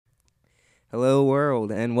Hello,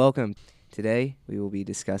 world, and welcome. Today, we will be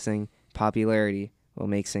discussing popularity. What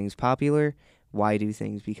makes things popular? Why do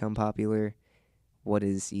things become popular? What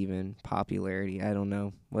is even popularity? I don't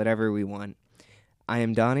know. Whatever we want. I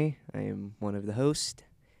am Donnie. I am one of the hosts.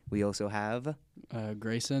 We also have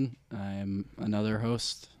Grayson. I am another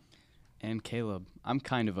host. And Caleb. I'm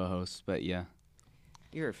kind of a host, but yeah.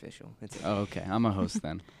 You're official. It's Oh, okay. I'm a host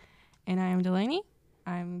then. And I am Delaney.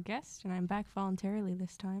 I'm a guest, and I'm back voluntarily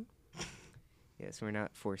this time. Yes, we're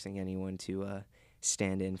not forcing anyone to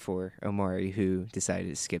stand in for Omari, who decided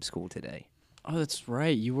to skip school today. Oh, that's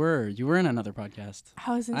right. You were in another podcast.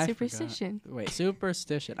 I was in I Superstition. Wait,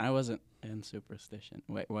 Superstition. I wasn't in Superstition.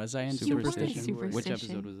 Wait, was I in You were in Superstition? Superstition. Which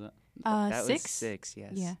episode was that? That 6? was 6,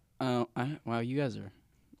 yes. Yeah. Oh, wow, you guys are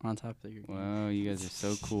on top of your game. Wow, you guys are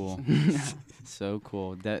so cool. So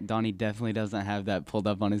cool. Donnie definitely doesn't have that pulled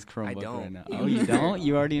up on his Chromebook don't. right now. You Oh, you can don't?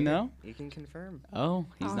 You already know? You can confirm. Oh,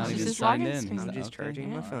 he's Oh, not he's even just signed logging in. screen. I'm just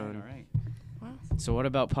charging my phone. All right. Wow. So what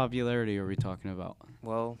about popularity are we talking about?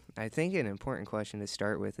 Well, I think an important question to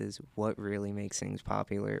start with is what really makes things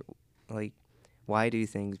popular? Like, why do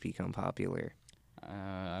things become popular?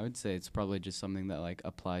 I would say it's probably just something that like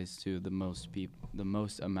applies to the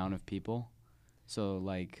most amount of people. So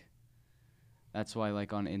like that's why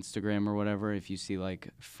like on Instagram or whatever, if you see like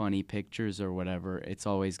funny pictures or whatever, it's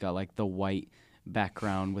always got like the white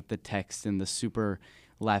background with the text and the super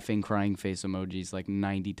laughing crying face emojis like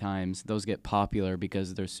 90 times. Those get popular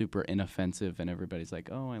because they're super inoffensive and everybody's like,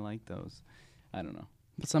 "Oh, I like those." I don't know.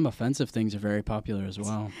 But some offensive things are very popular as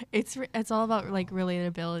well. It's all about like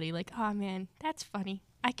relatability. Like, oh man, that's funny.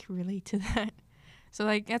 I can relate to that. So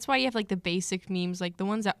like that's why you have like the basic memes, like the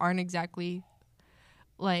ones that aren't exactly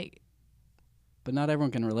like But not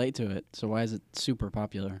everyone can relate to it. So why is it super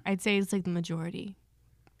popular? I'd say it's like the majority,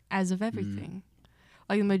 as of everything.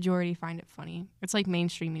 Like the majority find it funny. It's like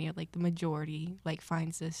mainstream media. Like the majority like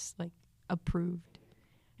finds this like approved.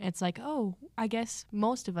 And it's like, oh, I guess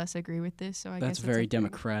most of us agree with this. So I guess That's it's very like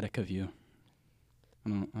democratic of you. I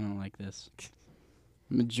don't like this.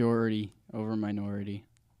 Majority over minority.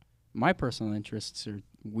 My personal interests are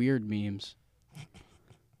weird memes.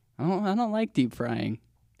 I don't like deep frying.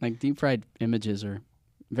 Like deep fried images are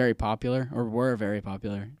very popular or were very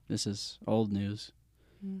popular. This is old news.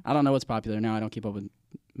 Mm. I don't know what's popular now. I don't keep up with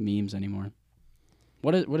memes anymore.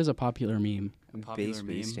 What is a popular meme? Base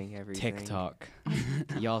boosting everything. TikTok.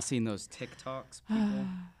 Y'all seen those TikToks, people?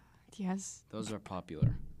 Yes. Those are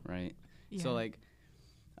popular, right? Yeah. So like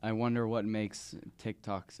I wonder what makes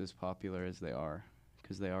TikToks as popular as they are,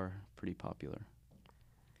 because they are pretty popular.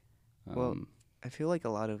 Well, I feel like a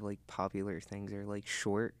lot of like popular things are like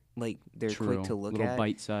short, like they're true. quick to look little at.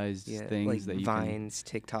 bite-sized things like that you Vines,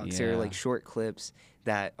 TikToks, Yeah. or like short clips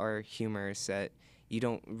that are humorous that you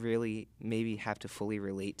don't really maybe have to fully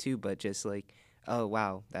relate to, but just like, oh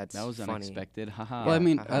wow, that's that was funny. unexpected. Haha. Well, I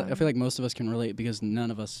mean, uh-huh. I feel like most of us can relate because none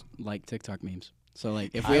of us like TikTok memes. So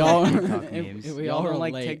like, if I we like all TikTok memes. if we Y'all all don't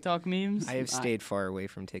like relate- TikTok memes? I have stayed far away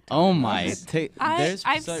from TikTok. Oh my!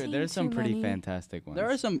 I've seen There's some too pretty many. fantastic ones. There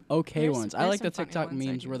are some okay There's- ones. I there's like the some funny TikTok ones I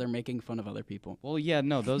memes do. where they're making fun of other people. Well, yeah,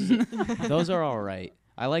 no, those those are all right.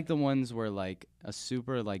 I like the ones where like a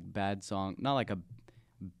super like bad song, not like a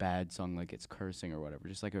bad song like it's cursing or whatever,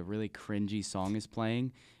 just like a really cringy song is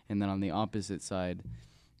playing, and then on the opposite side,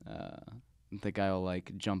 the guy will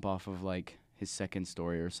like jump off of like his second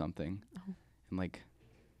story or something, and like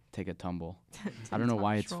take a tumble. I don't know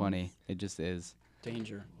why it's funny. It just is.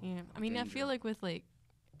 Danger. Yeah. I mean, I feel like with like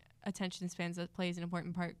attention spans, that plays an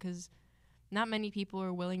important part because not many people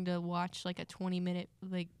are willing to watch like a 20-minute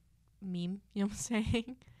like meme. You know what I'm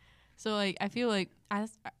saying? So like I feel like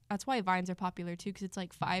that's why Vines are popular too, because it's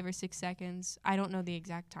like 5 or 6 seconds. I don't know the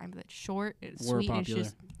exact time, but it's short. It's Were sweet. And it's popular.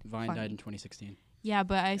 just Vine funny. died in 2016. yeah,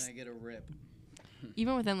 but Can I get a rip?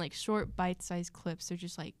 even within like short bite-sized clips, they're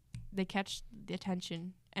just like they catch the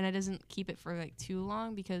attention, and it doesn't keep it for like too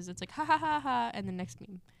long because it's like ha ha ha ha, and the next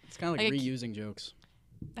meme. It's kind of like Like, reusing jokes.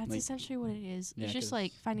 That's Like- essentially what it is. Yeah, It's just 'cause-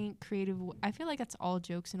 like finding creative. I feel like that's all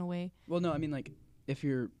jokes in a way. Well, no, I mean like if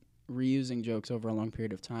you're reusing jokes over a long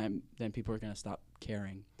period of time, then people are gonna stop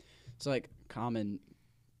caring. So like common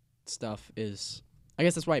stuff is, I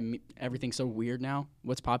guess that's why everything's so weird now.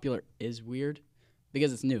 What's popular is weird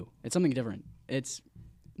because it's new. It's something different. It's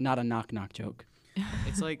not a knock knock joke.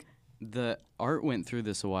 It's like the art went through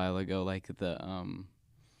this a while ago, like the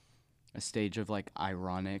a stage of like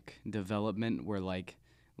ironic development where like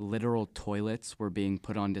literal toilets were being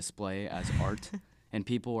put on display as art, and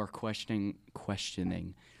people were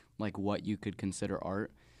questioning like what you could consider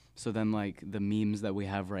art. So then like the memes that we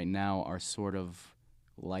have right now are sort of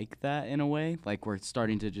like that in a way. Like we're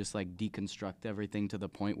starting to just like deconstruct everything to the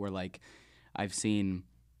point where like I've seen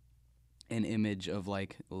an image of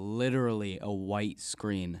like literally a white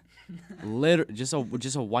screen, just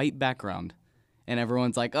a white background, and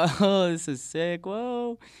everyone's like, "Oh, this is sick!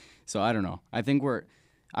 Whoa!" So I don't know. I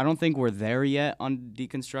don't think we're there yet on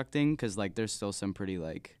deconstructing, because like there's still some pretty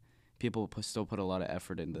like people still put a lot of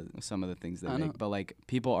effort into some of the things they I make, know. but like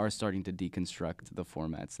people are starting to deconstruct the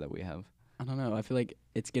formats that we have. I don't know. I feel like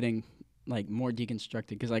it's getting like more deconstructed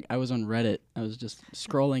because like I was on Reddit. I was just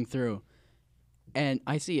scrolling through, and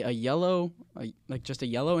I see just a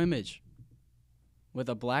yellow image with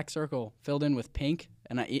a black circle filled in with pink,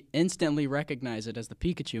 and I instantly recognize it as the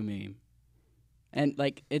Pikachu meme. And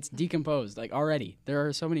like it's decomposed like already. There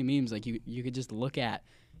are so many memes like you could just look at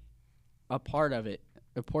a part of it,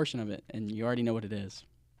 a portion of it, and you already know what it is.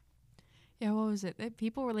 Yeah, what was it?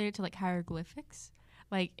 People relate it to like hieroglyphics.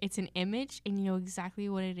 Like it's an image and you know exactly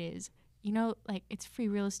what it is. You know, like it's free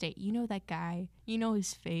real estate. You know that guy. You know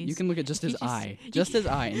his face. You can look at just his You eye, you just his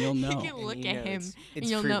can- eye, and you'll know. You can And look you at know him, It's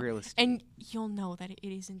you'll free know- real estate. and you'll know that it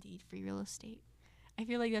is indeed free real estate. I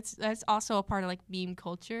feel like that's also a part of like meme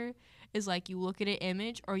culture. Is like you look at an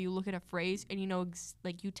image or you look at a phrase and you know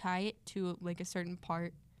like you tie it to like a certain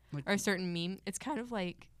part Like- or a certain meme. It's kind of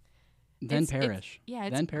like Then it's- perish. yeah.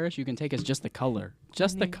 It's Then perish. You can take as just the color,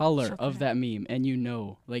 just the Dude, color shut of that that meme, and you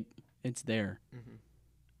know, like it's there. Mhm.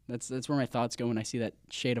 That's where my thoughts go when I see that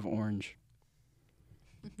shade of orange.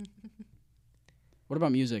 What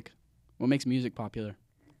about music? What makes music popular?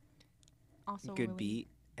 also Good really- beat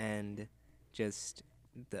and just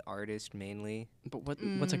the artist mainly. But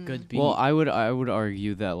what's a good beat? Well, I would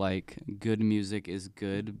argue that like good music is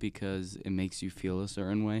good because it makes you feel a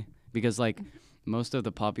certain way. Because like most of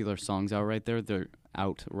the popular songs out right there, they're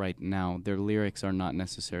out right now. Their lyrics are not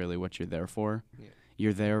necessarily what you're there for. Yeah.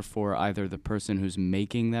 You're there for either the person who's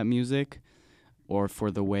making that music or for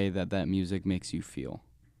the way that that music makes you feel.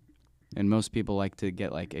 And most people like to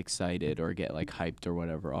get like excited or get like hyped or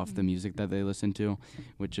whatever off the music that they listen to,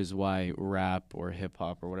 which is why rap or hip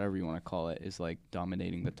hop or whatever you want to call it is like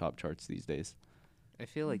dominating the top charts these days. I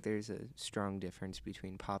feel like there's a strong difference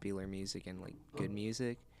between popular music and like good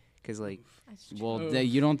music, because like, That's true. Well, Oof.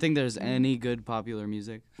 you don't think there's any good popular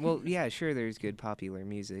music? well, yeah, sure, there's good popular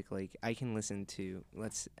music. Like I can listen to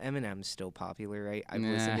Eminem's still popular, right? I've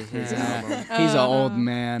listened to his album. He's an old Oh.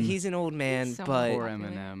 man. He's an old man, So but Poor popular.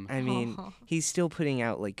 Eminem. I mean, Oh. he's still putting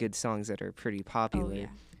out like good songs that are pretty popular. Oh, yeah.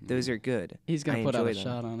 Those are good. He's gonna I put out a enjoy them.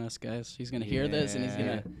 shot on us, guys. He's gonna hear this and he's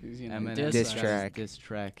Yeah. gonna Eminem diss Diss us. has track. Diss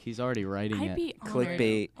track. He's already writing I'd it. be honored.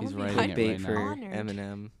 Clickbait. I would He's be writing hyped it Clickbait right for now. honored.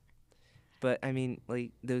 Eminem. But I mean,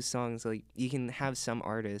 like those songs, like you can have some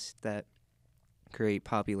artists that create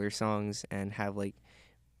popular songs and have like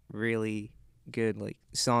really good like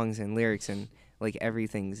songs and lyrics and like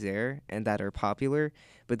everything's there and that are popular,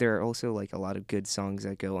 but there are also like a lot of good songs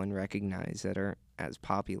that go unrecognized that aren't as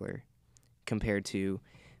popular compared to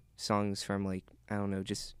songs from like I don't know,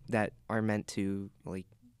 just that are meant to like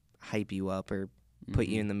hype you up or put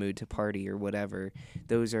you in the mood to party or whatever.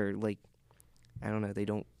 Those are like I don't know, they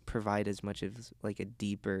don't provide as much of like a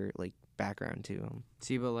deeper like background to them.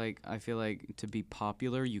 See, but like I feel like to be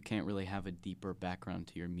popular, you can't really have a deeper background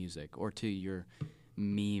to your music or to your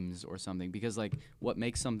memes or something, because like what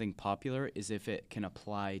makes something popular is if it can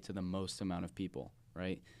apply to the most amount of people,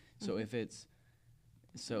 right? So if it's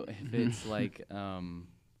like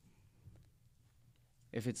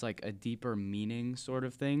if it's like a deeper meaning sort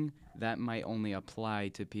of thing, that might only apply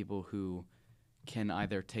to people who can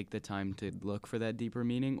either take the time to look for that deeper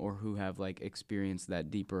meaning or who have like experienced that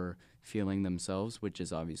deeper feeling themselves, which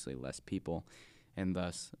is obviously less people, and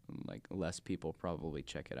thus like less people probably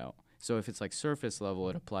check it out. So if it's like surface level,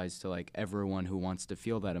 it applies to like everyone who wants to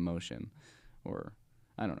feel that emotion, or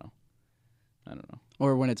I don't know.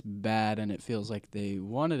 Or when it's bad and it feels like they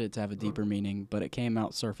wanted it to have a deeper meaning, but it came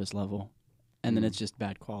out surface level, and then Mm. it's just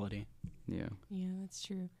bad quality. Yeah. Yeah, that's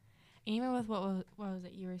true. And even with what was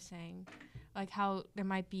it you were saying, like how there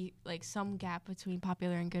might be like some gap between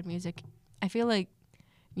popular and good music. I feel like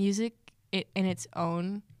music it in its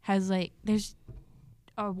own has like there's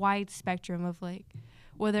a wide spectrum of like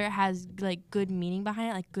whether it has like good meaning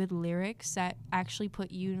behind it, like good lyrics that actually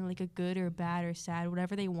put you in like a good or bad or sad,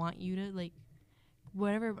 whatever they want you to like,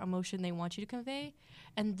 whatever emotion they want you to convey,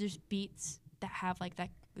 and there's beats that have like that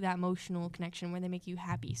emotional connection where they make you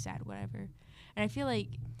happy, sad, whatever. And I feel like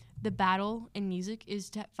the battle in music is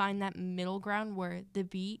to find that middle ground where the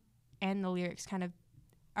beat and the lyrics kind of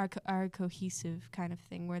are a cohesive kind of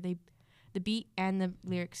thing, where the beat and the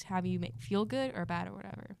lyrics have you feel good or bad or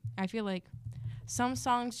whatever. I feel like some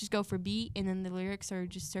songs just go for beat and then the lyrics are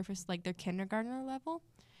just surface like they're kindergartner level.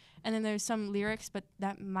 And then there's some lyrics but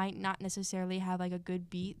that might not necessarily have like a good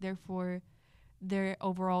beat, therefore their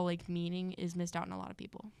overall like meaning is missed out on a lot of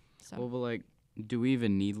people. So Well, but like, do we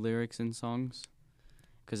even need lyrics in songs?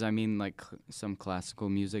 Because I mean, like, some classical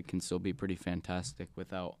music can still be pretty fantastic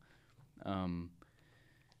without,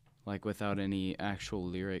 without any actual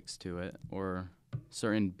lyrics to it, or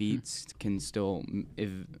certain beats can still,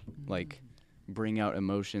 bring out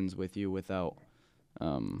emotions with you without,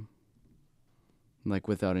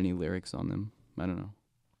 without any lyrics on them. I don't know.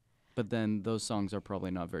 But then those songs are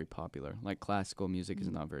probably not very popular. Like, classical music is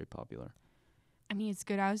not very popular. I mean, it's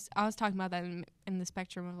good. I was talking about that in the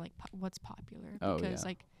spectrum of like what's popular, Oh, because yeah.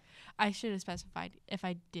 like I should have specified. If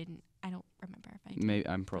I didn't, I don't remember if I did. Maybe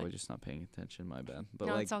I'm probably just not paying attention. My bad. But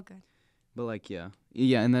No, like, it's all good. but like, yeah,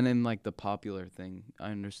 and then in like the popular thing,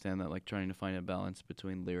 I understand that, like, trying to find a balance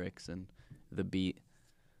between lyrics and the beat.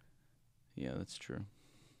 Yeah, that's true.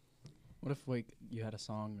 What if like you had a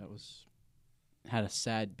song that had a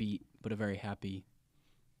sad beat but a very happy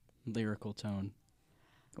lyrical tone?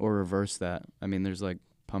 Or reverse that. I mean, there's like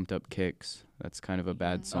Pumped Up Kicks. That's kind of a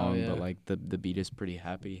bad song, yeah. but like the beat is pretty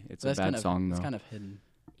happy. It's That's a bad song It's though. kind of hidden.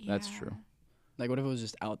 That's Yeah. true. Like, what if it was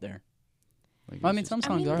just out there? Like, Well, I it's mean, just- some I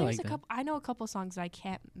songs mean, are there's like a that. couple. I know a couple songs that I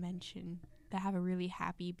can't mention that have a really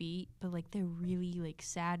happy beat, but like they're really like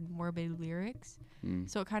sad, morbid lyrics. Mm.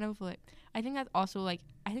 So it kind of like I think that's also like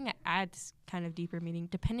I think that adds kind of deeper meaning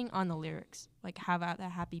depending on the lyrics, like how that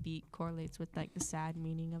happy beat correlates with like the sad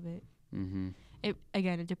meaning of it. Mm-hmm.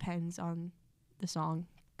 It depends on the song,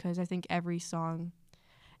 because I think every song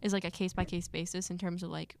is like a case by case basis in terms of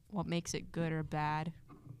like what makes it good or bad.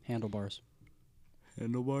 Handlebars.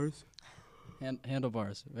 Handlebars.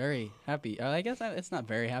 Handlebars. Very happy. I guess it's not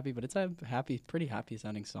very happy, but it's a pretty happy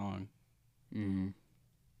sounding song. Mm-hmm.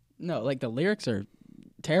 No, like the lyrics are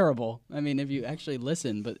terrible. I mean, if you actually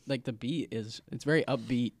listen, but like the beat it's very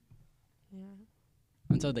upbeat Yeah.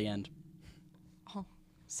 until the end. Oh,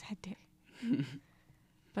 sad day.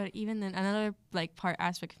 But even then, another like part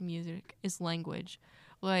aspect of music is language.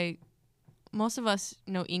 Like most of us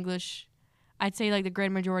know English. I'd say like the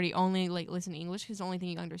great majority only like listen to English because it's the only thing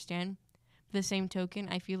you understand. The same token,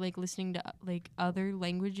 I feel like listening to like other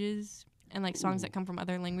languages and like songs that come from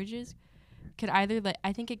other languages could either like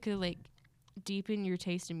I think it could like deepen your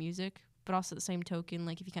taste in music, but also the same token,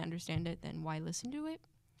 like if you can't understand it, then why listen to it?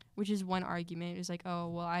 Which is one argument. It's like, oh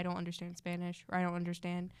well, I don't understand Spanish or I don't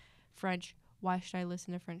understand French. Why should I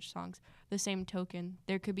listen to French songs? The same token,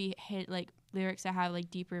 there could be like lyrics that have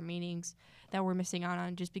like deeper meanings that we're missing out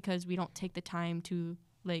on just because we don't take the time to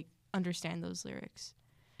like understand those lyrics.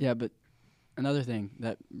 Yeah, but another thing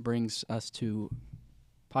that brings us to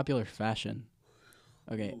popular fashion.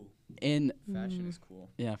 Okay, in Fashion is cool.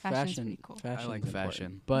 yeah, Fashion's fashion. pretty cool. Fashion's I like important.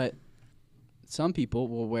 fashion. But some people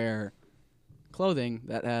will wear clothing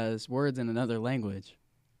that has words in another language,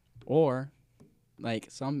 or like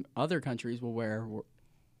some other countries will wear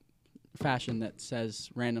fashion that says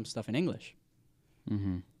random stuff in English.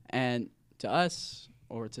 Mm-hmm. And to us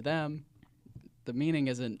or to them, the meaning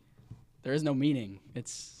isn't. There is no meaning.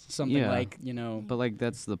 It's something Yeah. like, you know. But like,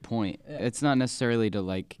 that's the point. Yeah. It's not necessarily to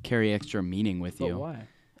like carry extra meaning with But you. why?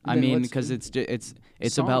 I Then mean, what's- because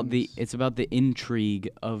it's about the songs. intrigue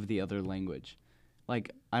of the other language.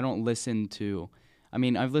 Like, I don't listen to. I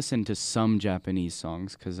mean, I've listened to some Japanese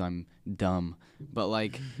songs because I'm dumb, but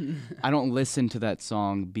like, I don't listen to that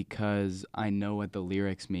song because I know what the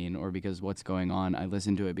lyrics mean or because what's going on. I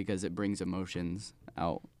listen to it because it brings emotions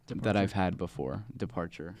out that I've had before.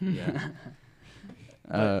 Departure, yeah.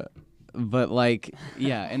 But like,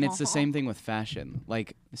 yeah, and it's the same thing with fashion.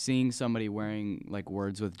 Like seeing somebody wearing like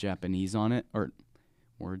words with Japanese on it or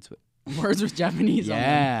words with. Words with Japanese on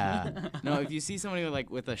them. Yeah. No, if you see somebody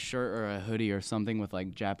with a shirt or a hoodie or something with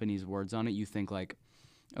like Japanese words on it, you think like,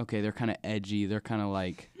 okay, they're kind of edgy. They're kind of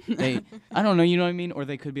like I don't know, you know what I mean? Or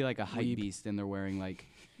they could be like a hype Weeb. beast and they're wearing like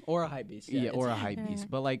Or a hype beast. yeah, or a it's- hype Yeah. beast.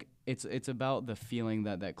 But like it's about the feeling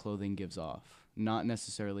that clothing gives off, not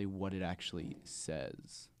necessarily what it actually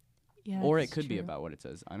says. Yeah, Or it that's could be true. about what it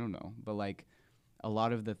says. I don't know. But like a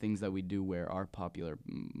lot of the things that we do wear are popular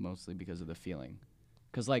mostly because of the feeling.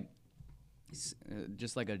 Cuz like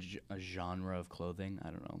just like a genre of clothing, I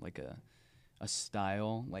don't know, like a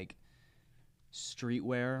style, like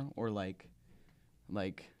streetwear or like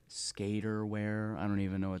skater wear. I don't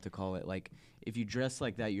even know what to call it. Like if you dress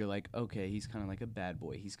like that, you're like, okay, he's kind of like a bad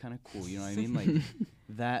boy. He's kind of cool. You know what I mean? Like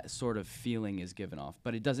that sort of feeling is given off,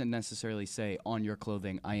 but it doesn't necessarily say on your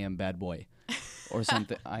clothing, I am bad boy or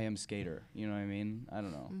something. I am skater. You know what I mean? I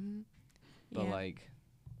don't know. Mm-hmm. But Yeah. like,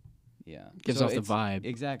 yeah, Gives So off the it's- vibe.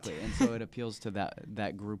 exactly, and so it appeals to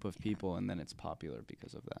that group of people, and then it's popular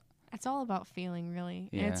because of that. It's all about feeling, really.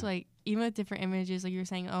 And it's Yeah. like, even with different images, like you were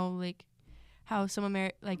saying, oh, like, how some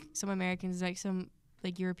Americans, like some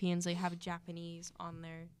like Europeans, like have Japanese on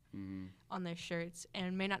their shirts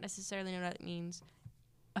and may not necessarily know what it means.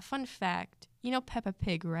 A fun fact, you know Peppa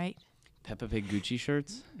Pig, right? Peppa Pig Gucci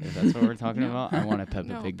shirts? If that's what we're talking about, I want a Peppa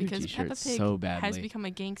No, Pig because Gucci shirt Peppa Pig so badly. has become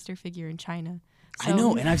a gangster figure in China. I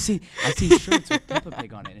know, and I've seen shirts with Peppa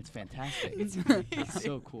Pig on it. And it's fantastic. It's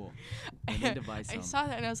so cool. I need to buy some. I saw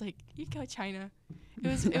that and I was like, "You go China."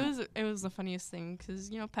 It was the funniest thing because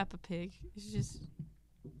you know Peppa Pig is just.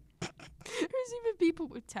 There's even people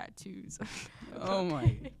with tattoos. Oh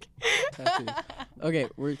my. Tattoos. Okay,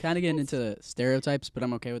 we're kind of getting into stereotypes, but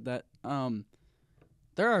I'm okay with that.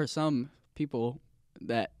 There are some people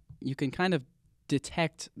that you can kind of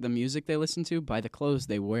detect the music they listen to by the clothes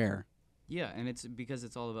they wear. Yeah, and it's because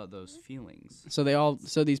it's all about those feelings.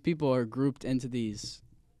 So these people are grouped into these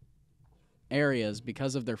areas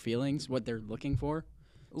because of their feelings, what they're looking for.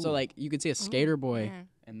 Ooh. So like you could see a skater boy. Yeah.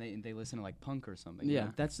 And they listen to like punk or something. Yeah.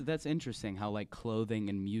 Like, that's interesting how like clothing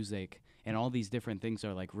and music and all these different things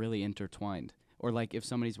are like really intertwined. Or like if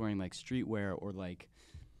somebody's wearing like streetwear or like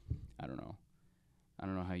I don't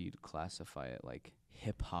know how you'd classify it, like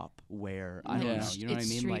hip hop wear. I don't Yeah. know. You know what I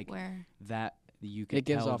mean? Like Streetwear. that you could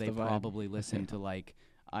gives tell off they the vibe. probably listen to like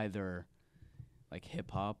either like hip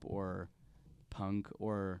hop or punk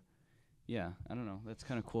or yeah, I don't know. That's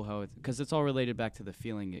kind of cool how it's because it's all related back to the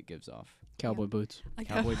feeling it gives off. Cowboy boots. Like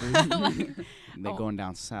Cowboy like- boots. They're Oh. going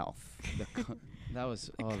down south. That was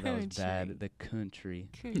that was bad. The country.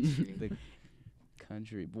 The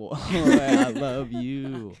country boy. I love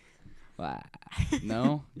you. Wow.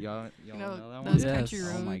 No, y'all You know know that those one? Yes. country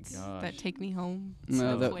roads Oh my gosh. that take me home.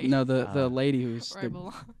 No, to the no the Uh, lady who's where I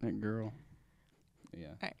belong. that girl. Yeah.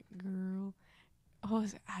 Alright, girl. Oh,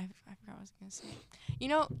 I forgot what I was gonna say. You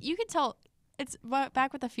know, you could tell. It's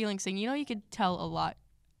back with the feelings thing. You know, you could tell a lot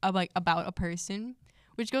of like about a person,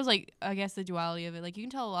 which goes like I guess the duality of it. Like you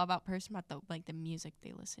can tell a lot about a person about the music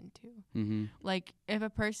they listen to. Mm-hmm. Like if a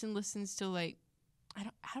person listens to like,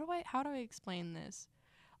 how do I explain this?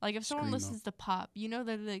 Like if someone Screamo. listens to pop, you know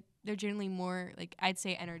that they're generally more like I'd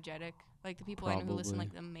say energetic. Like the people I know who listen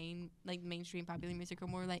Probably. like mainstream popular music are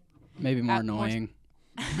more like Maybe more more annoying.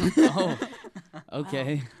 Oh.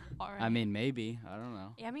 Okay. all right. I mean, maybe. I don't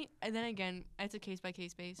know. Yeah, I mean, and then again, it's a case by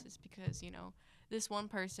case basis because you know this one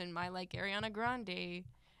person might like Ariana Grande,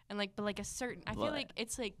 and like, but like a certain, I feel But- like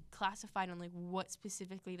it's like classified on like what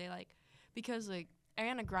specifically they like, because like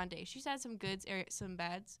Ariana Grande, she's had some goods, some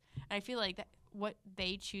bads, and I feel like that what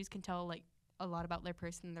they choose can tell like a lot about their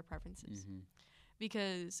person and their preferences, Mm-hmm.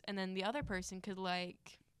 because and then the other person could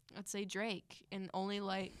like, let's say Drake, and only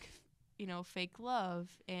like, you know, Fake Love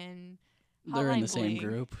and. They're in Hotline the same Bling.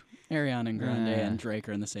 group. Ariana and Grande Yeah. and Drake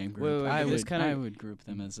are in the same Wait, group. wait, but this kinda- I would group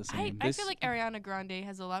them as the same. I This- feel like Ariana Grande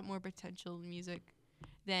has a lot more potential in music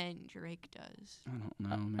than Drake does. I don't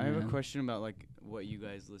know, man. I have a question about like what you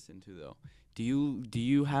guys listen to though. Do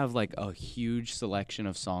you have like a huge selection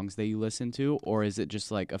of songs that you listen to, or is it just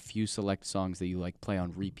like a few select songs that you like play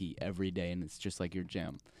on repeat every day and it's just like your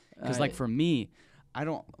jam? Because like for me, I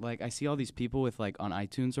don't like I see all these people with like on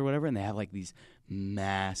iTunes or whatever, and they have like these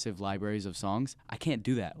massive libraries of songs. I can't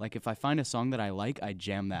do that. Like if I find a song that I like, I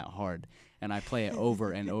jam that hard and I play it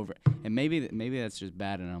over and over. And maybe that's just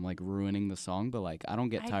bad and I'm like ruining the song, but like I don't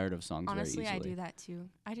get tired of songs Honestly, very I easily. do that too.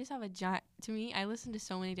 I just have a to me, I listen to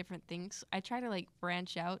so many different things. I try to like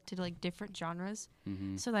branch out to like different genres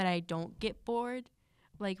Mm-hmm. so that I don't get bored.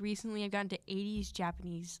 Like recently, I've gotten to 80s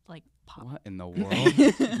Japanese like pop. What in the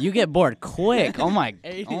world? You get bored quick. Oh my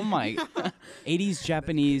 80s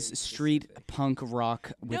Japanese street punk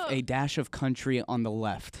rock with No. a dash of country on the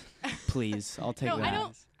left. Please, I'll take No, that. I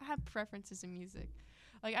don't have preferences in music.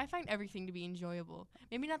 Like I find everything to be enjoyable.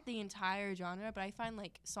 Maybe not the entire genre, but I find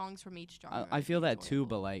like songs from each genre. I to feel be that too,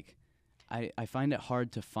 but enjoyable. like I find it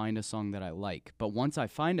hard to find a song that I like. But once I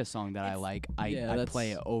find a song that I It's- like, Yeah, I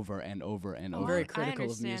play it that's- over and over and I'm over. very I critical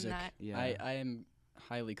of understand music. that. Yeah. I am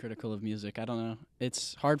highly critical of music. I don't know.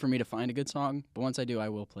 It's hard for me to find a good song, but once I do, I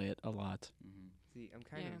will play it a lot. Mhm. See, I'm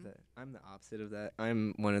kind Yeah. of I'm the opposite of that.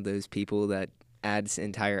 I'm one of those people that adds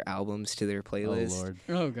entire albums to their Oh playlist. Lord.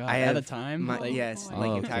 Oh god, I at a have time. My, Like, yes, boy.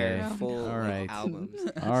 like entire Okay. full All like, right. albums.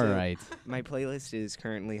 All So right. My playlist is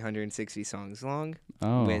currently 160 songs long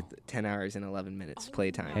Oh. with 10 hours and 11 minutes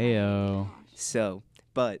playtime. Heyo. So,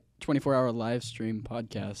 but 24-hour live stream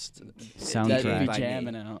podcast. Soundtrack. That By be me.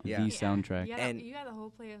 jamming out. Yeah. The soundtrack. And- You got the whole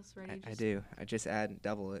playlist ready. I just- do. I just add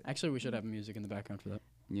double it. Actually, we should have music in the background for that.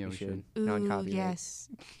 Yeah, we should. Ooh, Non-copyright. yes.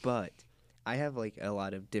 But I have like a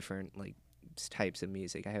lot of different like types of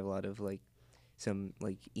music. I have a lot of like some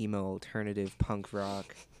like emo alternative punk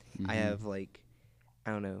rock. I Mhm. have like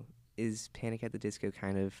I don't know. is Panic at the Disco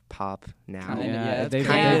kind of pop now? Kinda, yeah, Yeah, it's they've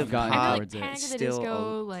kind kind of of gotten pop. I feel towards like it. Panic at the Still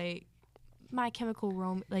Disco, like My Chemical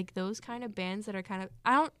Romance, like those kind of bands that are kind of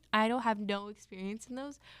I don't have no experience in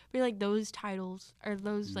those, but like those titles or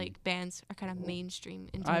those like bands are kind of mainstream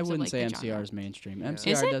in terms I of wouldn't like say the MCR genre. is mainstream. Yeah. MCR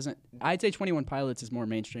Is it? doesn't. I'd say 21 Pilots is more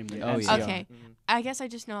mainstream than Oh, MCR. yeah. Okay, I guess I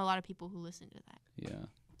just know a lot of people who listen to that. Yeah.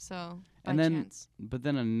 So by And then, chance, but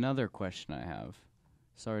then another question I have.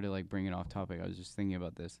 Sorry to like bring it off topic. I was just thinking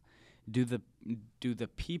about this. Do the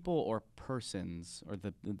people or persons or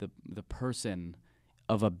the person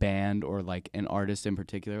of a band or like an artist in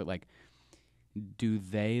particular, like, do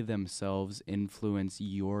they themselves influence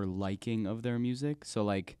your liking of their music? So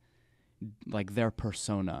like their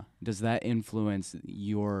persona, does that influence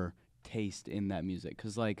your taste in that music?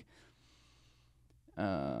 'Cause like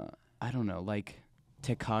I don't know, like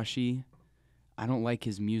Tekashi, I don't like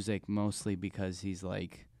his music mostly because he's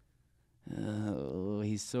like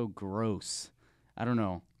he's so gross. I don't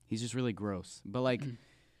know. He's just really gross. But like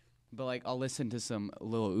I'll listen to some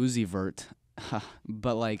Lil Uzi Vert.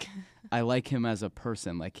 But like I like him as a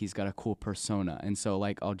person. Like he's got a cool persona. And so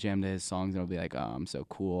like I'll jam to his songs and I'll be like, "Oh, I'm so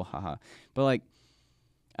cool." Haha. But like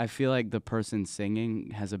I feel like the person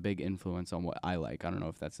singing has a big influence on what I like. I don't know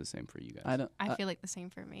if that's the same for you guys. I feel like the same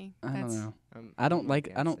for me. I don't That's know. I'm I don't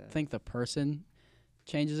against that. think the person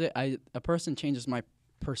changes it. A person changes my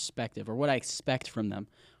perspective or what I expect from them.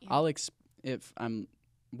 Yeah. If I'm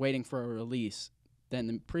waiting for a release, then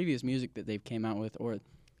the previous music that they've came out with or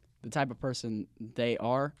the type of person they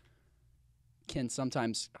are can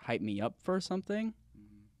sometimes hype me up for something.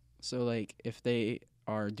 So like if they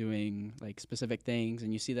are doing like specific things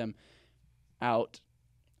and you see them out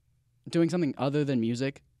doing something other than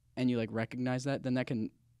music and you like recognize that, then that can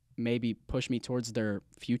maybe push me towards their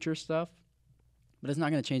future stuff. But it's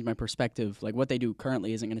not going to change my perspective. Like what they do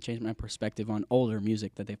currently isn't going to change my perspective on older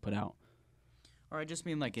music that they've put out. Or I just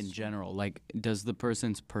mean like in general, like does the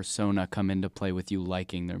person's persona come into play with you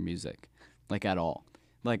liking their music? Like at all?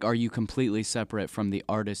 Like are you completely separate from the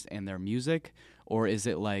artist and their music? Or is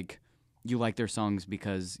it like you like their songs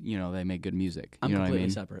because, you know, they make good music? You I'm know what I completely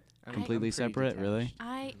mean? separate. I'm Completely pretty separate, really? detached.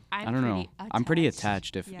 I'm I don't know. I'm pretty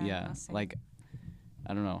attached if Yeah, I'll say. like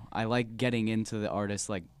I don't know. I like getting into the artist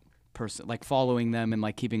like like following them and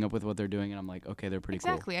like keeping up with what they're doing and I'm like, okay, they're pretty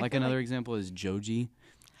Exactly, I cool. Like feel another like- example is Joji.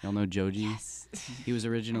 Y'all know Joji? Yes. He was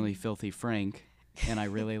originally Filthy Frank and I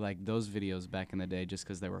really liked those videos back in the day just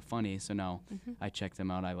cuz they were funny. So now I checked them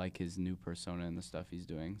out. I like his new persona and the stuff he's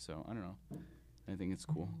doing. So, I don't know. I think it's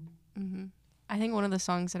cool. I think one of the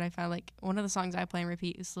songs that I found like one of the songs I play and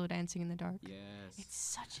repeat is "Slow Dancing in the Dark." Yes. It's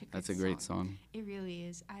such a good That's a great song. It really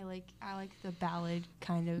is. I like the ballad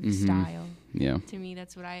kind of Mhm. style. Yeah. To me,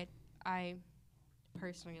 that's what I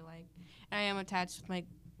personally like. And I am attached with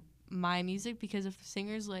my music because if the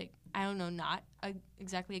singer's like I don't know, not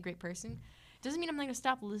exactly a great person, doesn't mean I'm not gonna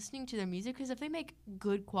stop listening to their music. Because if they make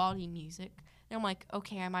good quality music, then I'm like,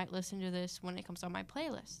 okay, I might listen to this when it comes on my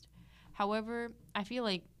playlist. However, I feel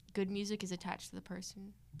like good music is attached to the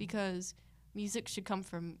person because music should come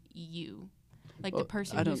from you, like Well, the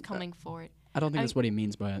person I who's don't- coming for it. I don't think I that's what he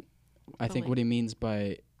means by it. I But think like- what he means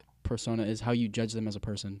by persona is how you judge them as a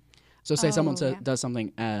person. So say someone Oh, yeah. does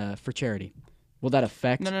something for charity. Will that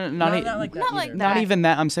affect? No, not like that. Not like either. Not that. even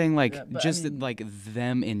that. I'm saying like Yeah, but I just mean- like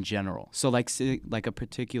them in general. So like like a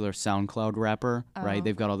particular SoundCloud rapper, right? Oh.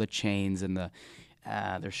 They've got all the chains and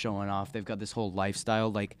they're showing off. They've got this whole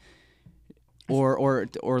lifestyle like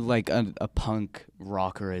or like a punk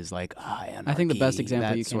rocker is like I think the best anarchy, example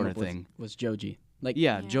that you came sort up of with thing. was Joji. Like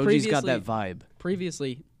Yeah, Yeah. Joji's got that Previously- vibe.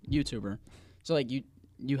 previously YouTuber. So like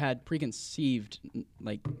you had preconceived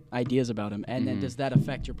like ideas about him, and then Mhm. does that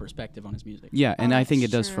affect your perspective on his music? Yeah, and I think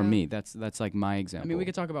it that's does for true. me. That's like my I example. mean, we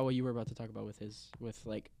could talk about what you were about to talk about with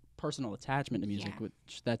like personal attachment to music, Yeah.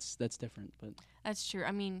 which that's different. But That's true.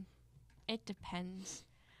 I mean, it depends.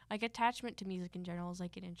 Like attachment to music in general is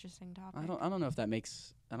like an interesting topic. I don't know if that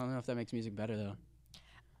makes music better though. It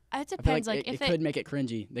I feel depends. like Like, if it could make it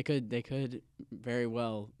cringy. They could very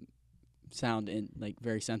well sound like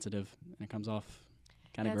very sensitive, and it comes off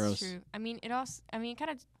kind of that's gross. true. I mean, it kind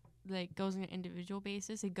of like goes on an individual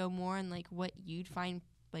basis. It go more on like what you'd find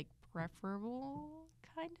like preferable,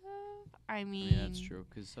 kind of. I mean, yeah, that's true.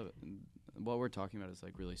 Because what we're talking about is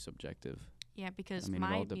like really subjective. Yeah, because I mean, it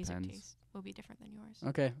my all music depends. taste will be different than yours.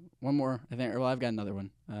 Okay, one more. I think. Well, I've got another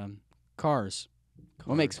one. Cars.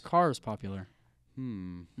 What makes cars popular?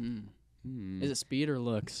 Hmm. Is it speed or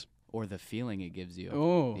looks? Or the feeling it gives you.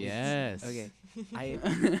 Oh, Yes. Okay.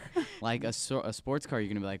 Like a sports car, you're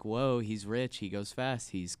gonna be like, whoa, he's rich, he goes fast,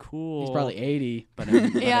 he's cool. He's probably 80. But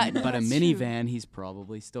Yeah, no, but a that's true. minivan, he's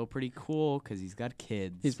probably still pretty cool because he's got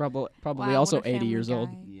kids. He's probably Wow, also what a 80 family years old.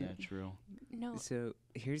 guy. Yeah, true. No. So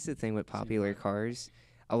here's the thing with popular cars.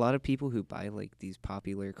 A lot of people who buy like these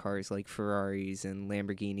popular cars like Ferraris and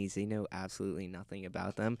Lamborghinis, they know absolutely nothing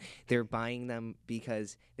about them. They're buying them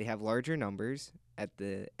because they have larger numbers at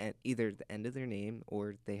either the end of their name,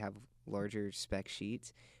 or they have larger spec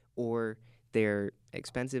sheets, or they're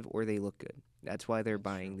expensive, or they look good. That's why they're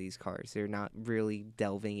buying these cars. They're not really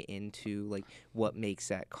delving into like what makes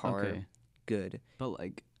that car Okay. good. But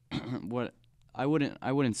like, what I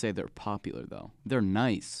wouldn't say they're popular though. They're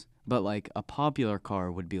nice, but like a popular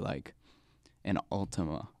car would be like an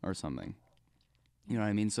Altima or something. You know what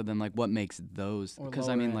I mean? So then like, what makes those? Or Because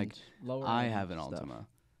I mean, like, lower I end have an stuff. Altima,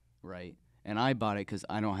 right? And I bought it because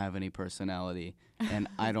I don't have any personality, and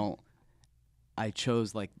I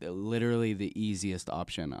chose like literally the easiest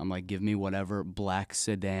option. I'm like, give me whatever black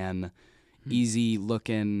sedan, easy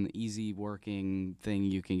looking, easy working thing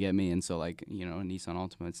you can get me. And so like, you know, a Nissan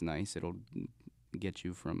Altima, it's nice. It'll get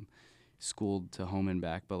you from school to home and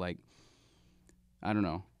back. But like, I don't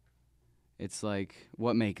know. It's like,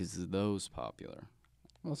 what makes those popular?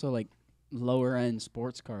 Also, like, lower end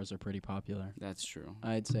sports cars are pretty popular. That's true.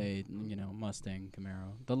 I'd say, Mustang,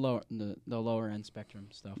 Camaro, the lower end spectrum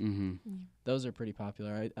stuff. Mm-hmm. Those are pretty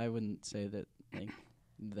popular. I wouldn't say that like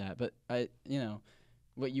that, but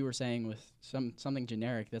what you were saying with something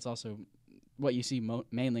generic. That's also what you see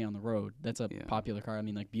mainly on the road. That's a Yeah. popular car. I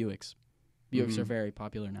mean, like Buicks. Buicks are Mhm. very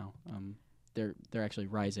popular now. They're actually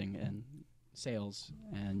rising in sales,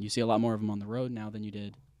 and you see a lot more of them on the road now than you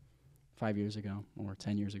did 5 years ago or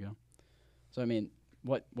 10 years ago. So I mean,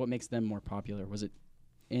 what makes them more popular? Was it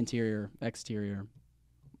interior, exterior,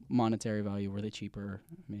 monetary value? Were they cheaper?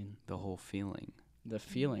 I mean, The whole feeling. the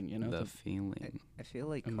feeling, The feeling. I feel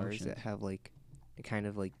like cars Emotions. that have like kind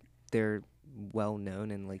of like they're well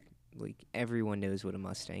known, and like everyone knows what a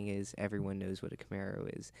Mustang is, everyone knows what a Camaro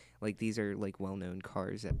is. Like these are like well known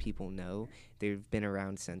cars that people know. They've been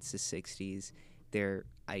around since the 60s. They're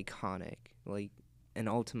iconic. Like an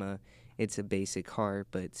Altima, it's a basic car,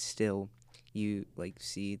 but still you like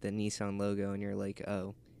see the Nissan logo and you're like,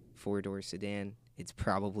 oh, 4-door sedan, it's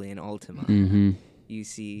probably an Altima. Mm-hmm. You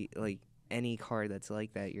see like any car that's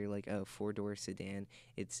like that, you're like, oh, 4-door sedan.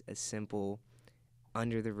 It's a simple,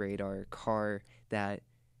 under the radar car that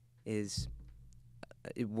is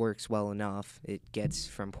it works well enough. It gets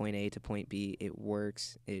from point A to point B. It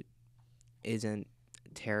works. It isn't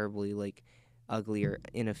terribly like ugly or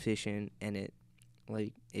inefficient, and it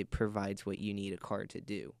provides what you need a car to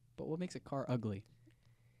do. But what makes a car ugly?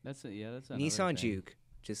 That's it. Yeah, that's another Nissan thing. Juke,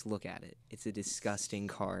 just look at it. It's a disgusting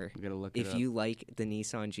car. We gotta look it If up. you like the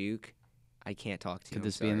Nissan Juke, I can't talk to you. Could I'm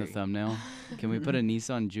this be in the sorry. thumbnail? Can we put a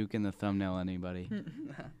Nissan Juke in the thumbnail, anybody?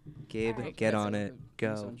 Gabe, Alright. get That on sounds it. like Go.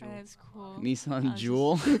 Nissan Juke. That's cool. Nissan just-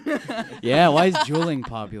 Jewel? Yeah, why is jeweling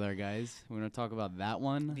popular, guys? We're going to talk about that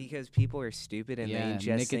one. Because people are stupid and Yeah, they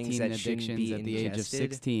ingest things nicotine that shouldn't addictions be at the age of ingested.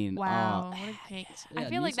 16. Wow. What a cake. I Yeah,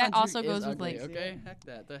 feel like Nissan that also Juke goes is with ugly, like. okay, heck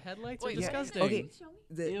that. The headlights Wait, are yeah, disgusting. okay.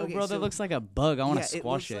 Ew, Okay, bro, so- that looks like a bug. I want to yeah,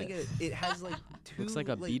 squash it. it. Looks like it has like two Looks like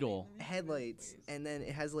a beetle. headlights, and then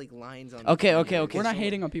it has like lines on. Okay, the okay, corners. okay. We're not so-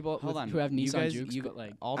 hating on people Hold on. who have You Nissan guys, Jukes, you, but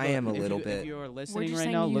like, all I am a if little you, bit. If you're listening just right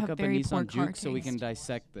saying now, you look have up a very poor Nissan car Juke so we can taste.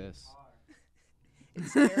 dissect this.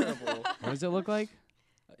 It's terrible. What does it look like?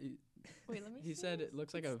 Wait, let me he see said this. it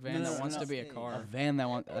looks like a No, van no, that wants no. to be a A A car. van that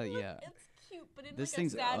wants, yeah. It's cute, but in This like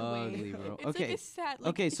thing's a sad ugly, way. bro. It's Okay. like a sad. Like,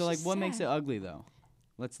 Okay, it's so like, just what makes it sad. ugly though?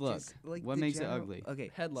 Let's look. Just, like, What the makes it general- ugly?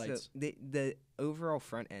 Okay, Headlights. So the overall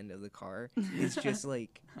front end of the car is just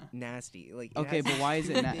like nasty. Like it Okay, has but why is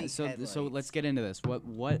it big so let's headlights. get into this.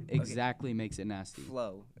 What exactly makes it nasty?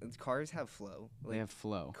 Flow. Cars have flow. They Like have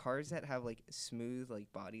flow. cars that have like smooth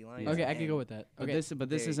like body lines. Okay, I could go and- with that. But Okay, this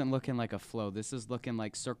they- isn't looking like a flow. This is looking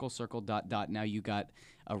like circle circle dot dot. Now you got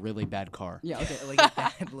a really bad car. yeah, okay. like a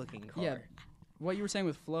bad looking car. Yeah. What you were saying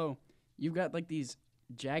with flow, you've got like these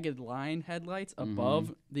jagged line headlights Mhm.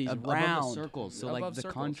 above these Above round the circles, so like above the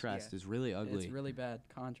circles. contrast yeah. is really ugly. It's really bad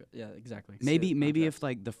contrast. Yeah, exactly. maybe contrast. if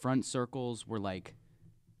like the front circles were like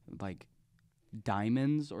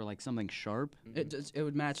diamonds or like something sharp It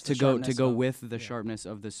would match to the go sharpness go of- with the yeah. sharpness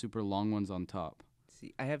of the super long ones on top.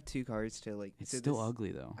 See, I have two cars to like. It's so still this-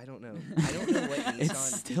 ugly though. I don't know. I don't know what Nissan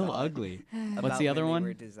It's still thought ugly. about What's the other when one? They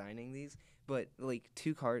were designing these, but like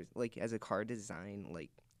two cars, like as a car design like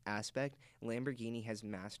aspect, Lamborghini has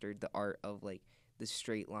mastered the art of like the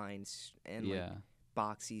straight lines and Yeah. like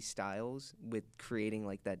boxy styles with creating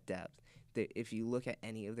like that depth. if you look at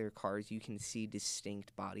any of their cars, you can see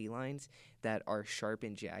distinct body lines that are sharp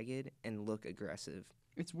and jagged and look aggressive.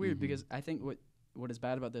 It's weird Mhm. because I think what is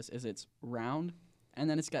bad about this is it's round, and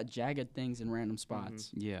then it's got jagged things in random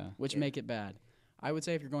spots, Yeah. which Yeah. make it bad. I would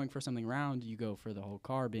say if you're going for something round, you go for the whole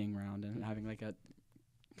car being round and having like a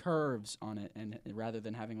curves on it, and rather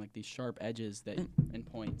than having like these sharp edges that and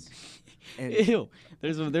points. And Ew.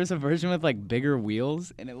 There's a version with like bigger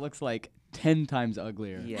wheels, and it looks like 10 times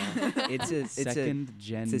uglier. yeah, it's a Second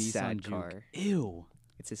gen it's a Nissan sad Juke. car. Ew.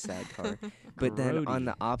 It's a sad car. But then on Grody.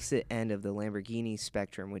 the opposite end of the Lamborghini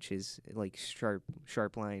spectrum, which is like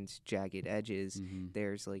sharp lines, jagged edges, Mhm.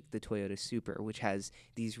 there's like the Toyota Supra, which has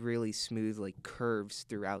these really smooth like curves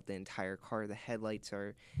throughout the entire car. The headlights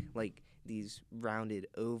are like these rounded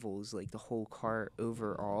ovals. Like the whole car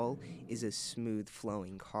overall is a smooth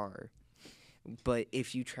flowing car. But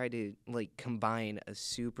if you try to like combine a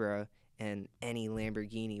Supra and any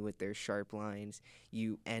Lamborghini with their sharp lines,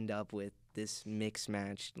 you end up with this mix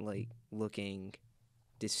matched like looking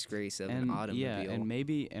disgrace of an automobile. Yeah, and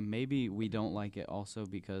maybe we don't like it also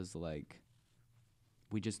because like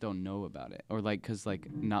we just don't know about it, or like because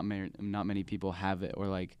like not many people have it, or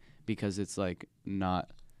like because it's like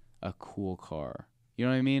not a cool car. You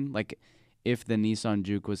know what I mean? Like if the Nissan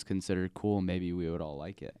Juke was considered cool, maybe we would all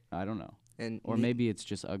like it. I don't know. And Or maybe it's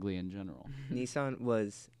just ugly in general. Nissan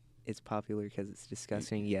it's popular because it's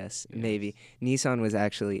disgusting. Yes, Yes. maybe. Nissan was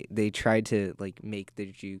actually, they tried to like make the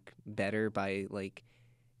Juke better by like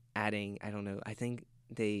adding, I don't know, I think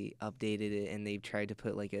they updated it and they tried to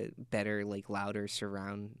put like a better like louder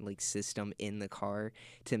surround like system in the car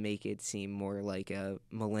to make it seem more like a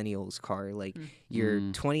millennials car. Like you're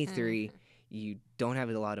Mm. 23, you don't have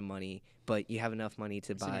a lot of money, but you have enough money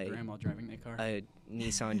to I've seen my buy grandma driving that car. a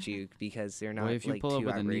Nissan Juke because they're not Well, if you like pull up too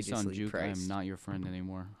with a outrageously Nissan Juke, priced. I'm not your friend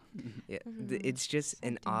anymore. Yeah, Mhm. it's just an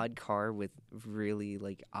Same thing. odd car with really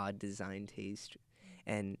like odd design taste,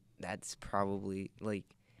 and that's probably like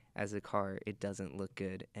as a car it doesn't look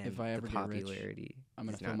good. And If I ever the get rich, popularity, I'm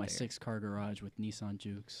gonna is fill not my there. 6-car garage with Nissan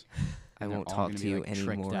Jukes. I And they're won't all talk gonna to be, you like, tricked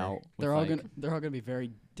anymore. out with, They're all like- gonna be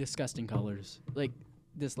very disgusting colors, like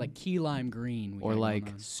this like key lime green. We Or got going like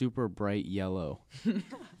on. super bright yellow.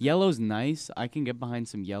 Yellow's nice. I can get behind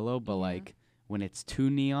some yellow, but Yeah. like when it's too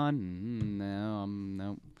neon,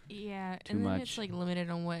 no. Yeah, Too and then much. it's like limited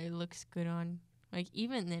on what it looks good on. Like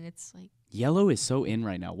even then, it's like Yellow is so in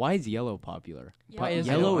right now. Why is yellow popular? Why is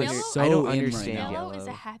Yellow it? is Yellow- so I don't in understand right now. yellow is a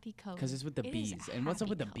yellow. happy color. Because it's with the It is bees. a And what's up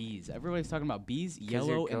with the happy color. bees? Everybody's talking about bees, 'Cause yellow,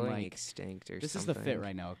 they're and going like extinct or this is something. the fit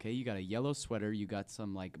right now, okay? You got a yellow sweater, you got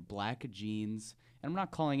some like black jeans, and I'm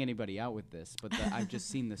not calling anybody out with this, but I've just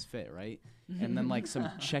seen this fit, right? And then like some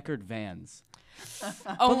checkered Vans.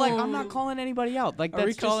 But like I'm not calling anybody out. Like Are that's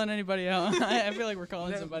we just- calling anybody out? I feel like we're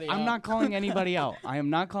calling somebody out. I'm not calling anybody out. I am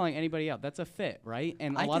not calling anybody out. That's a fit, right?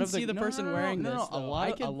 And a I lot can of see the no, person no, no, wearing no, this, no,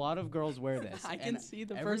 though. a lot of girls wear this. I can and see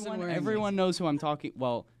the person everyone, wearing everyone knows who I'm talking.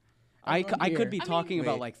 Well, Everyone I here. could be I talking mean-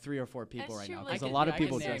 about Wait. like 3 or 4 people That's right true, now like, because a I lot can- of I can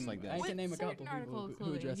people name- dress like I this. can With name a certain couple people article of who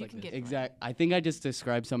clothing, dress you like can this. get Exact. I think I just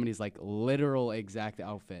described somebody's like literal exact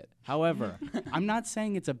outfit. However, I'm not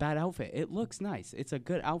saying it's a bad outfit. It looks nice. It's a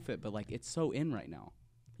good outfit, but like it's so in right now.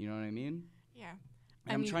 You know what I mean? Yeah.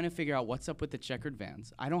 And I'm trying to figure out what's up with the checkered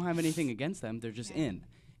Vans. I don't have anything against them. They're just Yeah. in.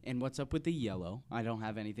 And what's up with the yellow? I don't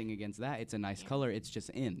have anything against that. It's a nice Yeah. color. It's just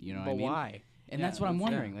in. You know what But I mean? why? And Yeah, that's what I'm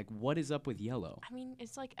that's- yeah. wondering. Like, what is up with yellow? I mean,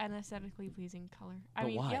 it's like an aesthetically pleasing color. I But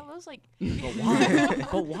mean, why? yellow's like. But why?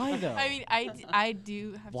 But why though? I mean, I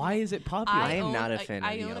do have. Why to is it popular? I am own not a a- fan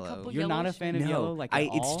I of own a yellow. couple You're not yellow a fan shoes. of No, yellow, like at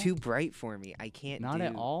it's all? too bright for me. I can't Not do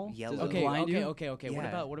at all. yellow. Okay, blind you? Okay. What Yeah.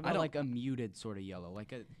 about I about don't- like a muted sort of yellow,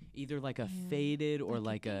 like either like a Yeah, faded or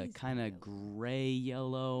like like a a base kind of yellow. gray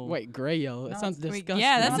yellow. Wait, gray yellow. That No, sounds wait, disgusting.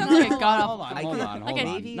 yeah, that No, sounds no, like a hold god on, awful. hold on, I hold could- on, like hold a-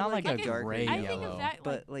 on. maybe Not like like a a darker gray I yellow. think of that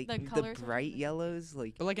But like the the colors of bright the- yellows,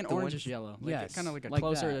 like But like an the orangish ones- yellow. Like Yes, kind of like a like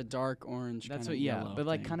closer that. to dark orange. That's kinda what, yeah, yellow but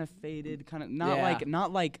like thing. kind of faded, kind of not Yeah.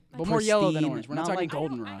 like But more yellow than pristine, orange. We're not not talking like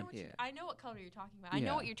golden I know rod. what you- Yeah. I know what color you're talking about. I know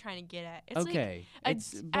Yeah. what you're trying to get at. It's okay. like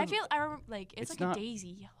It's I but- feel I remember like it's it's like not- a daisy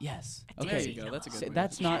yellow. yes. A Okay. There daisy you go. yellow. That's a good So way.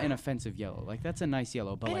 that's not Yeah. an offensive yellow. Like that's a nice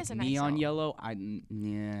yellow, but It like is a nice neon yellow. yellow,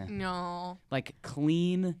 yeah. No. Like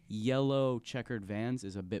clean yellow checkered Vans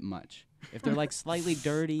is a bit much. If they're like slightly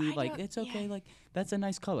dirty, I like don't- it's okay. yeah. Like that's a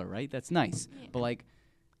nice color, right? That's nice. Yeah. But like,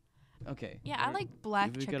 okay. Yeah, I like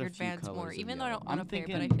black we've got a checkered few Vans more, colors of even though I yellow. don't own I'm a pair.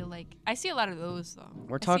 But I thinking- feel like I see a lot of those though.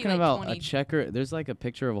 We're I see, talking like, about 20 a checker. There's like a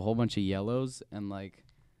picture of a whole bunch of yellows, and like,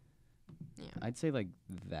 Yeah. I'd say like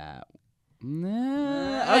that.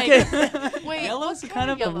 Nah. Like- Okay. Wait, Yellow's what kind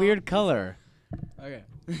color of yellow? a weird color. Okay.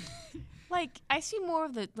 Like I see more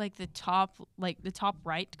of the top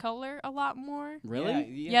right color a lot more. Really?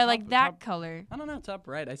 Yeah, like that color. I don't know, top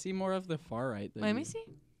right. I see more of the far right. Let me see.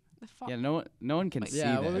 The Yeah, no one can see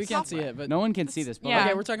Yeah, this. well, we can't see it, but No one can see this. But Yeah.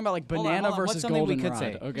 okay, we're talking about like Hold on, banana hold on. What's versus something we goldenrod.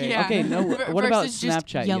 could say? Okay. Yeah. Okay, no. What about Versus just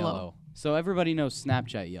Snapchat yellow. yellow? So everybody knows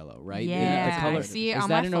Snapchat yellow, right? Yeah, The color. I see it is on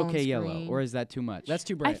that my an phone okay yellow, screen. or is that too much? That's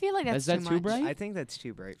too I bright. feel like that's Is that too too much. bright? I think that's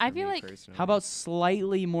too bright. I for feel me like- personally. How about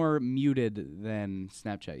slightly more muted than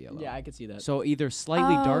Snapchat yellow? Yeah, I could see that. So either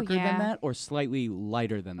slightly Oh, darker yeah. than that, or slightly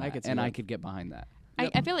lighter than that, I could see and I that. could get behind that.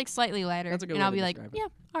 Yep. I feel like slightly lighter, That's a good and way I'll to be like, describe it. yeah,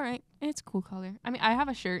 all right, it's a cool color. I mean, I have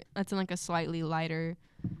a shirt that's in like a slightly lighter,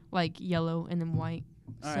 like yellow and then white.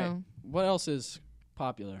 All so right. What else is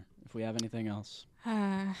popular? If we have anything else.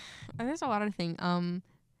 there's a lot of things.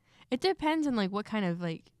 It depends on like what kind of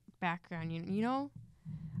like background you know.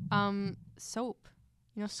 Soap.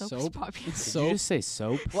 You know, soap is Soap? popular. Did Soap? you just say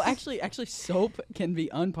soap? Well, actually, soap can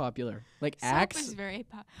be unpopular. Like Soap Axe. is very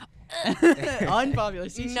unpopular.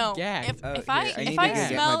 See, she No, gagged. if- Oh, I- here, I if need I to go get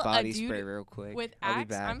smell my a body dude spray real quick. with I'll be Axe,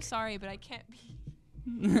 back. I'm sorry, but I can't be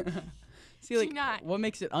See, like, Do not. what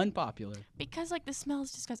makes it unpopular? because like the smell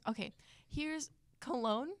is disgusting. Okay, here's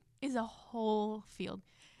cologne is a whole field.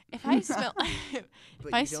 If I smell,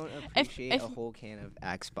 But I you s- don't if- appreciate if- a whole can of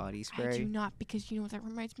Axe body I spray. do not because you know what that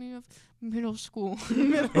reminds me of? Middle school.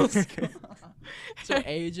 Middle school. So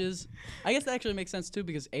ages. I guess that actually makes sense too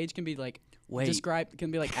because age can be like Wait. described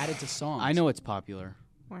can be like added to songs. I know it's popular.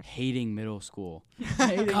 What? Hating middle school.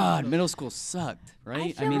 Hating God, middle- middle school sucked,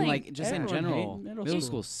 right? feel mean, like just in everyone general, hated middle middle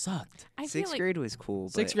school. school sucked. I feel Sixth like grade was cool,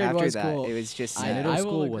 but Sixth grade after was that, cool. it was just I- sad. Middle I will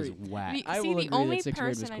school was agree. whack. the, I see will the agree that only sixth grade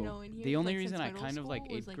was person I cool. know in here. The who, only like, reason since I middle kind of like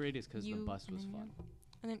school was, 8th grade is because the you bus and was then fun.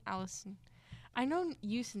 And then Allison. I know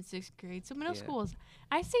you since 6th grade, so middle Yeah. school is.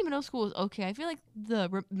 I say middle school is okay. I feel like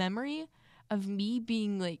the memory of me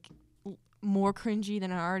being like more cringy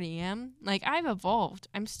than I already am. Like I've evolved.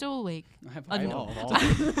 I'm still like. I've I evolved.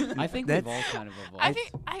 I think That's- we've all kind of evolved. I think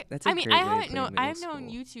That's I a mean great I way to haven't put known middle I've known school.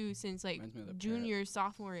 you two since like Reminds me of the junior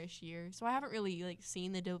sophomore-ish year, so I haven't really like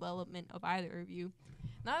seen the development of either of you.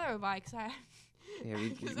 Neither have I, cause I. Yeah,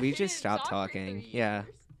 'cause we I just didn't stopped talk for talking. 3 Yeah,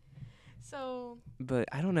 years. So but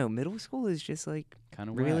I don't know. Middle school is just like kind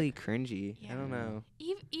of really cringy. I Yeah. don't know.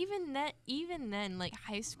 even then, like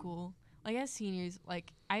high school, like as seniors,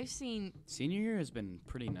 like I've seen. Senior year has been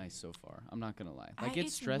pretty nice so far. I'm not gonna lie. Like it's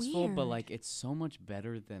It's stressful, but weird. like it's so much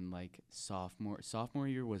better than like sophomore. Sophomore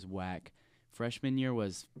year was whack. Freshman year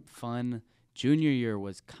was fun. Junior year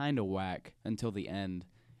was kind of whack until the end,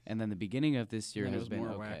 and then the beginning of this year Then it has was been more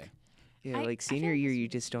okay. whack. Yeah, I like feel senior like year, this you year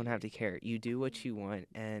just is don't weird. have to care. You do what you want,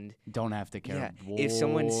 and Don't have to care. yeah, if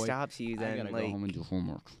someone Boy, stops you, I then gotta like go home and do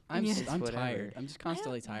homework. I'm Yeah. s- I'm Whatever. tired. I'm just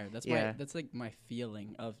constantly tired. That's Yeah. that's like my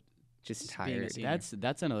feeling of just Just being a tired. senior.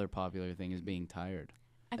 That's another popular thing is being tired.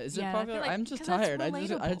 Is yeah, it I feel popular? like- I'm just 'cause that's tired. I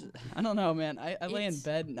relatable. don't know, man. I lay in It's-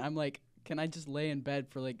 bed and I'm like, can I just lay in bed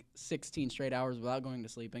for like 16 straight hours without going to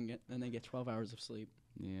sleep and then get 12 hours of sleep?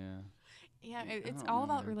 Yeah, Yeah, I it's don't all know,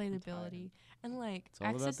 about man. I'm tired. relatability and like it's all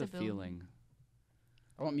about the accessibility. feeling.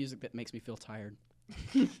 I want music that makes me feel tired. It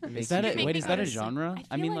Is makes that you a, feel wait? Is that a tired. genre? I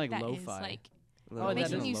I feel mean, like like that is, lo-fi. like Lo-fi. Making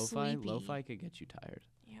Imagine you lo-fi. sleepy. Lo-fi could get you tired,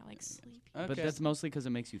 Yeah, like sleepy. Okay. but that's mostly because it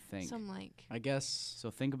makes you think. Some like I guess.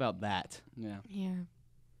 So think about that. Yeah. yeah.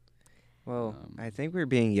 Well, Um, I think we're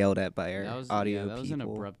being yelled at by our That was audio that was an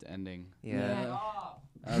people. abrupt ending. Yeah.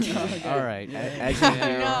 Okay. All right. Yeah. As you Yeah,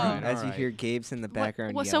 hear, No. alright, as you alright. hear Gabe's in the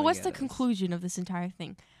background. So yelling what's at the us. conclusion of this entire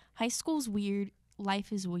thing? High school's weird.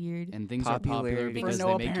 Life is weird. And things are popular Popularity. because For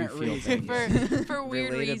no they make you apparent feel reason. things. for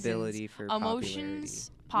weird reasons. Relatability for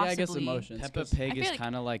Emotions, Yeah, possibly. I guess emotions. Peppa 'cause Pig I feel is like-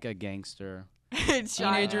 kind of like a gangster.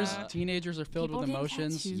 Teenagers, Uh, teenagers are filled people with getting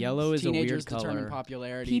emotions. tattoos. Yellow is a Teenagers weird determine color.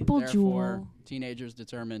 popularity. People therefore, jewel. teenagers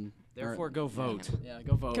determine. Therefore, go vote. Yeah,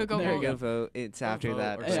 go vote. Go there vote. you Go go. vote. It's after vote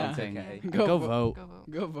that, or but something. it's okay. Go Go vote. vote. Go vote.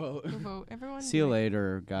 Go vote. Go vote. Everyone. See you vote.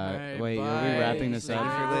 later, guy. Alright, Wait, are bye. we wrapping this Thank up?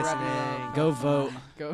 you for Bye. listening. Go vote. Go